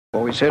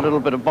Well, we see a little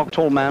bit of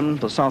tall man,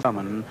 the South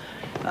German,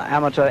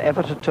 amateur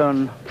ever to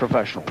turn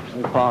professional.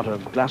 All part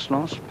of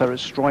glasnost,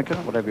 perestroika,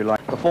 whatever you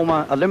like. The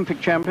former Olympic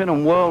champion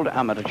and world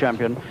amateur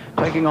champion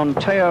taking on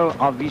Maske-Antonio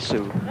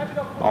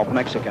Arvizu of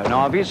Mexico.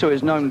 Now, Arvizu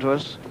is known to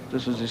us.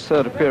 This is his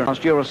third appearance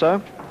last year or so.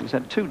 He's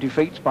had 2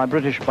 defeats by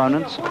British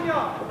opponents.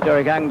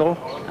 Derek Angle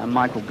and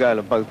Michael Gale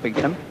have both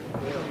beaten him.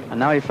 And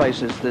now he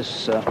faces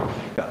this the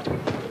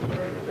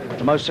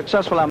most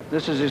successful amateur.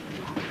 This is his...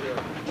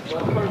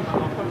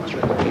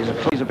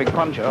 He's a big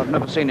puncher. I've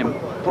never seen him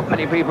put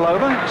many people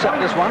over, except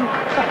this one.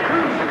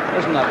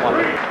 Isn't that one?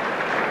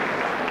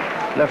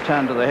 Left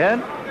hand to the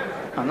head.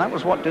 And that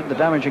was what did the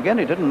damage again.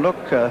 He didn't look